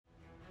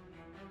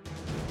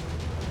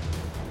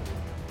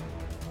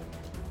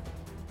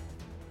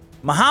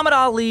Muhammad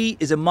Ali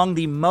is among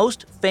the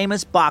most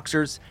famous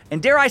boxers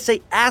and, dare I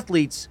say,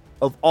 athletes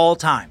of all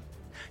time.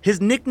 His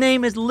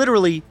nickname is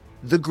literally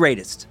the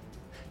greatest.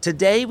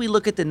 Today, we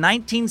look at the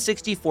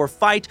 1964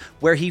 fight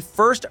where he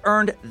first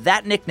earned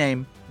that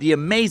nickname, the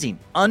amazing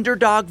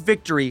underdog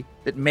victory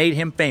that made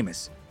him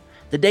famous.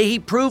 The day he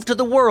proved to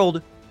the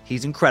world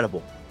he's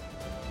incredible.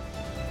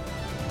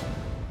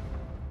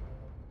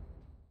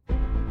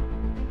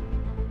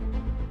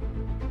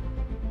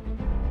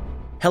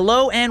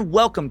 Hello and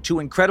welcome to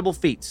Incredible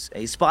Feats,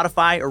 a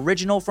Spotify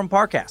original from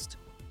Parcast.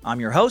 I'm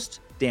your host,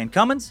 Dan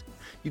Cummins.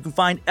 You can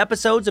find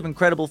episodes of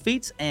Incredible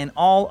Feats and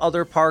all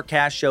other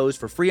Parcast shows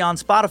for free on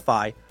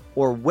Spotify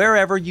or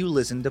wherever you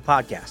listen to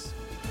podcasts.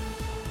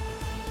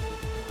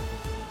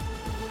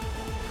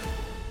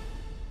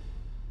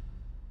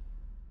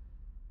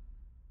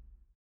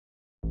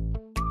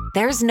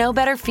 There's no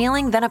better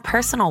feeling than a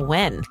personal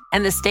win,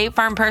 and the State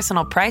Farm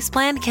Personal Price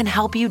Plan can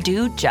help you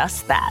do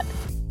just that.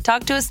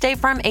 Talk to a State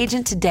Farm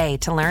agent today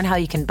to learn how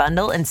you can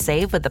bundle and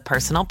save with the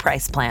Personal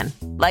Price Plan.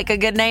 Like a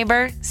good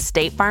neighbor,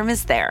 State Farm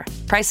is there.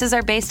 Prices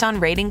are based on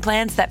rating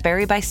plans that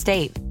vary by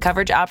state.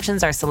 Coverage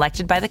options are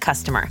selected by the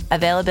customer.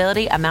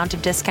 Availability, amount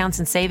of discounts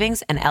and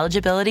savings, and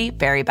eligibility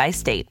vary by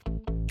state.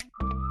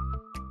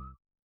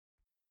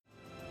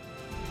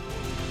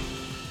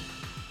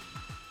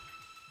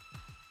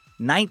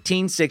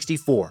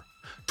 (1964).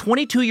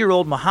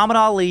 22-year-old Muhammad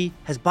Ali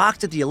has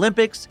boxed at the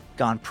Olympics,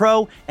 gone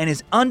pro, and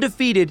is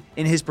undefeated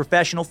in his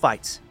professional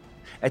fights.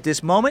 At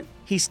this moment,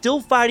 he's still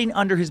fighting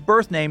under his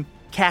birth name,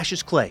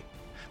 Cassius Clay.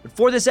 But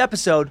for this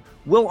episode,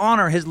 we'll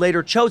honor his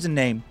later chosen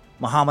name,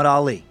 Muhammad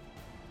Ali.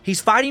 He's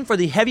fighting for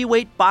the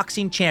heavyweight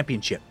boxing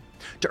championship.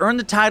 To earn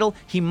the title,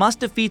 he must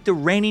defeat the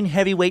reigning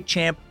heavyweight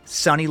champ,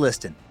 Sonny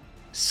Liston.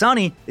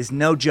 Sonny is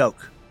no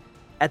joke.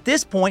 At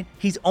this point,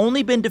 he's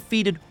only been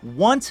defeated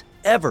once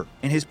ever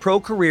in his pro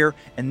career,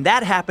 and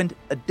that happened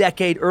a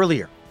decade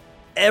earlier.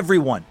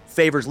 Everyone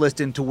favors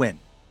Liston to win.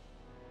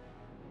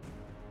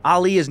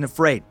 Ali isn't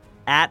afraid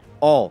at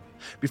all.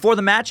 Before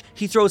the match,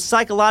 he throws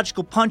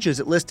psychological punches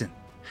at Liston.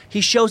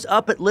 He shows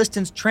up at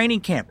Liston's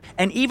training camp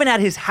and even at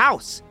his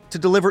house to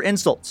deliver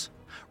insults,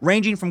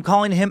 ranging from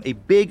calling him a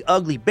big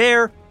ugly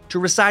bear to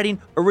reciting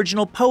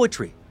original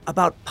poetry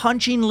about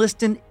punching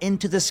Liston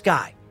into the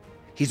sky.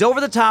 He's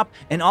over the top,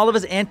 and all of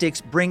his antics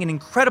bring an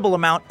incredible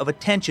amount of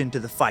attention to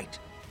the fight.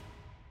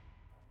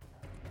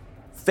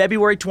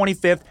 February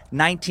 25th,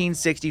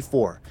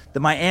 1964, the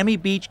Miami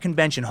Beach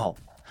Convention Hall.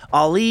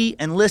 Ali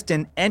and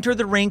Liston enter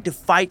the ring to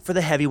fight for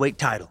the heavyweight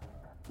title.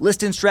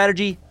 Liston's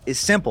strategy is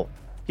simple.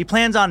 He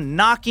plans on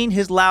knocking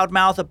his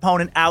loudmouth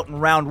opponent out in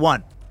round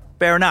one.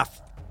 Fair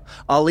enough.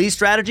 Ali's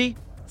strategy?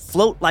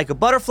 Float like a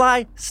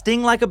butterfly,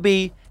 sting like a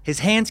bee. His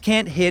hands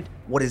can't hit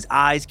what his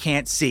eyes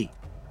can't see.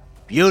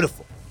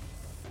 Beautiful.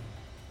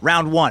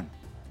 Round one.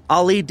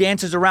 Ali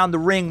dances around the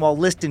ring while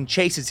Liston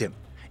chases him.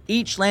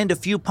 Each land a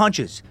few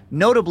punches.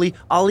 Notably,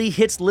 Ali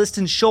hits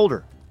Liston's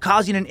shoulder,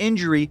 causing an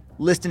injury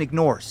Liston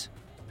ignores.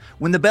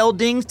 When the bell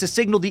dings to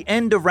signal the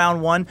end of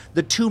round one,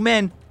 the two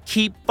men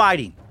keep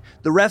fighting.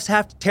 The refs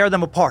have to tear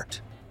them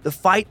apart. The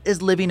fight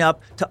is living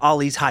up to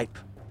Ali's hype.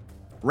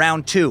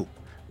 Round two.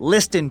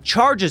 Liston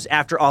charges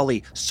after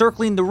Ali,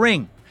 circling the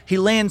ring. He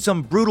lands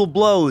some brutal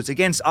blows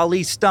against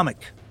Ali's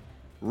stomach.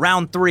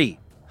 Round three.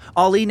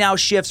 Ali now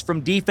shifts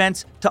from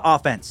defense to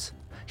offense.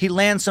 He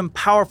lands some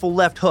powerful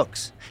left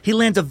hooks. He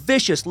lands a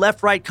vicious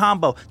left-right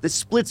combo that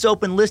splits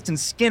open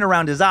Liston's skin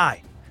around his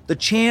eye. The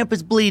champ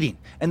is bleeding,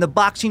 and the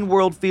boxing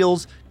world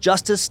feels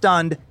just as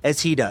stunned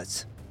as he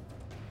does.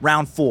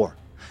 Round four.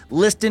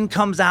 Liston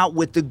comes out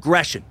with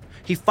aggression.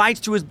 He fights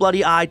through his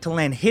bloody eye to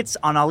land hits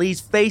on Ali's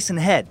face and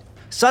head.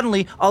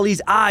 Suddenly,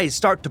 Ali's eyes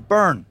start to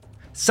burn.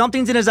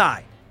 Something's in his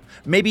eye.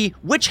 Maybe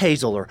witch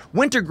hazel or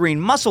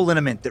wintergreen muscle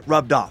liniment that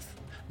rubbed off.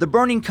 The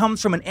burning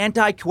comes from an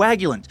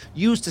anticoagulant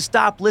used to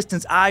stop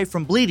Liston's eye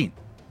from bleeding.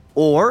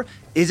 Or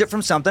is it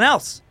from something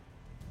else?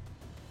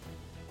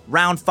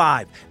 Round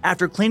five.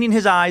 After cleaning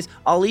his eyes,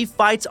 Ali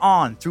fights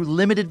on through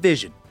limited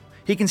vision.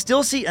 He can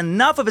still see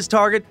enough of his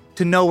target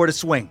to know where to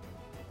swing.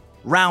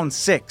 Round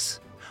six.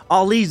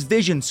 Ali's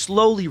vision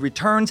slowly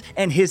returns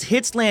and his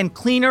hits land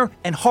cleaner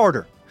and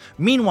harder.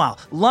 Meanwhile,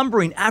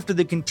 lumbering after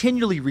the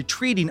continually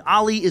retreating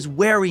Ali is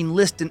wearing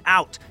Liston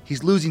out.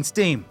 He's losing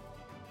steam.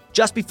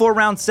 Just before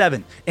round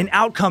seven, an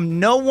outcome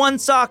no one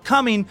saw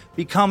coming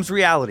becomes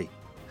reality.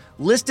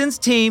 Liston's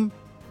team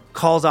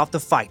calls off the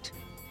fight.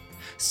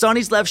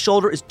 Sonny's left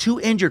shoulder is too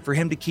injured for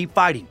him to keep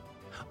fighting.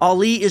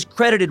 Ali is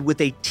credited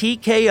with a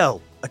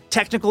TKO, a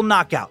technical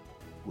knockout,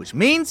 which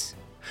means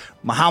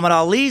Muhammad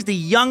Ali's the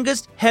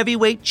youngest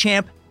heavyweight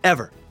champ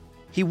ever.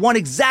 He won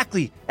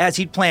exactly as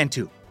he'd planned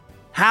to.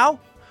 How?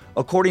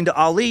 According to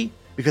Ali,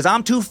 because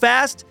I'm too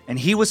fast and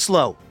he was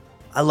slow.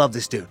 I love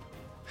this dude.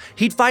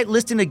 He'd fight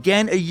Liston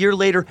again a year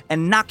later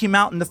and knock him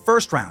out in the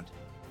first round.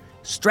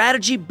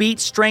 Strategy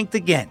beats strength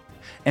again,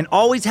 and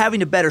always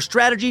having a better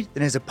strategy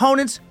than his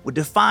opponents would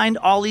define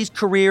Ali's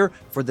career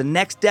for the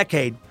next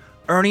decade,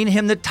 earning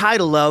him the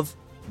title of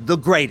the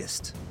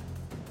greatest.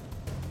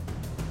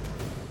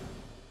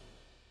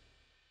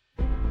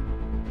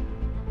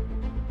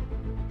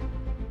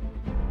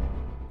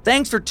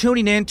 Thanks for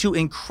tuning in to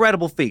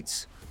Incredible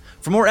Feats.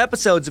 For more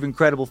episodes of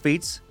Incredible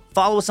Feats,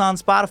 follow us on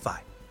Spotify.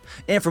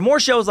 And for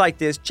more shows like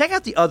this, check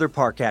out the other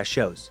Parcast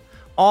shows,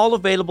 all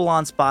available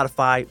on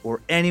Spotify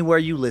or anywhere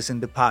you listen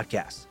to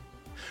podcasts.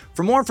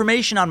 For more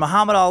information on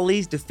Muhammad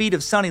Ali's defeat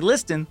of Sonny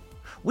Liston,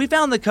 we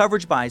found the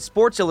coverage by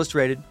Sports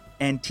Illustrated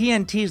and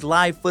TNT's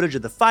live footage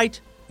of the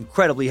fight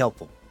incredibly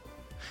helpful.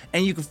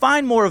 And you can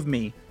find more of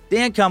me,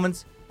 Dan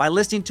Cummins, by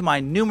listening to my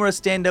numerous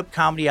stand-up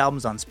comedy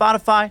albums on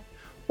Spotify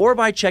or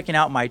by checking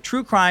out my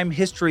true crime,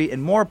 history,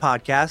 and more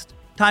podcast,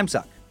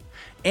 Timesuck,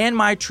 and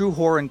my true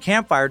horror and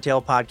campfire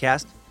tale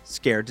podcast,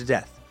 Scared to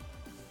Death.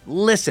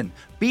 Listen,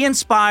 be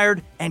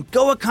inspired, and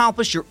go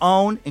accomplish your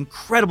own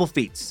incredible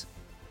feats.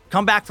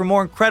 Come back for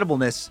more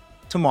incredibleness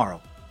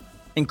tomorrow.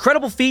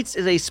 Incredible Feats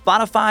is a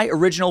Spotify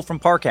original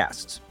from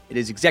Parcast. It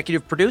is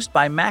executive produced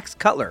by Max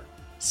Cutler.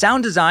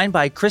 Sound design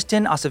by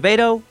Kristen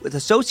Acevedo, with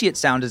associate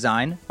sound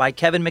design by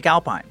Kevin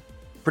McAlpine.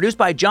 Produced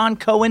by John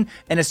Cohen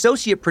and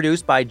associate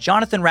produced by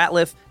Jonathan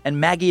Ratliff and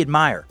Maggie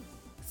Admire.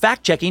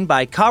 Fact-checking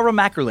by Kara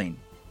Mackerline.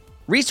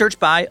 Research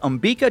by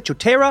Umbika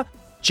Chotera,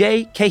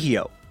 Jay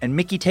Cahio, and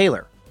Mickey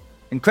Taylor.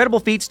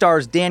 Incredible Feats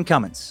stars Dan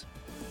Cummins.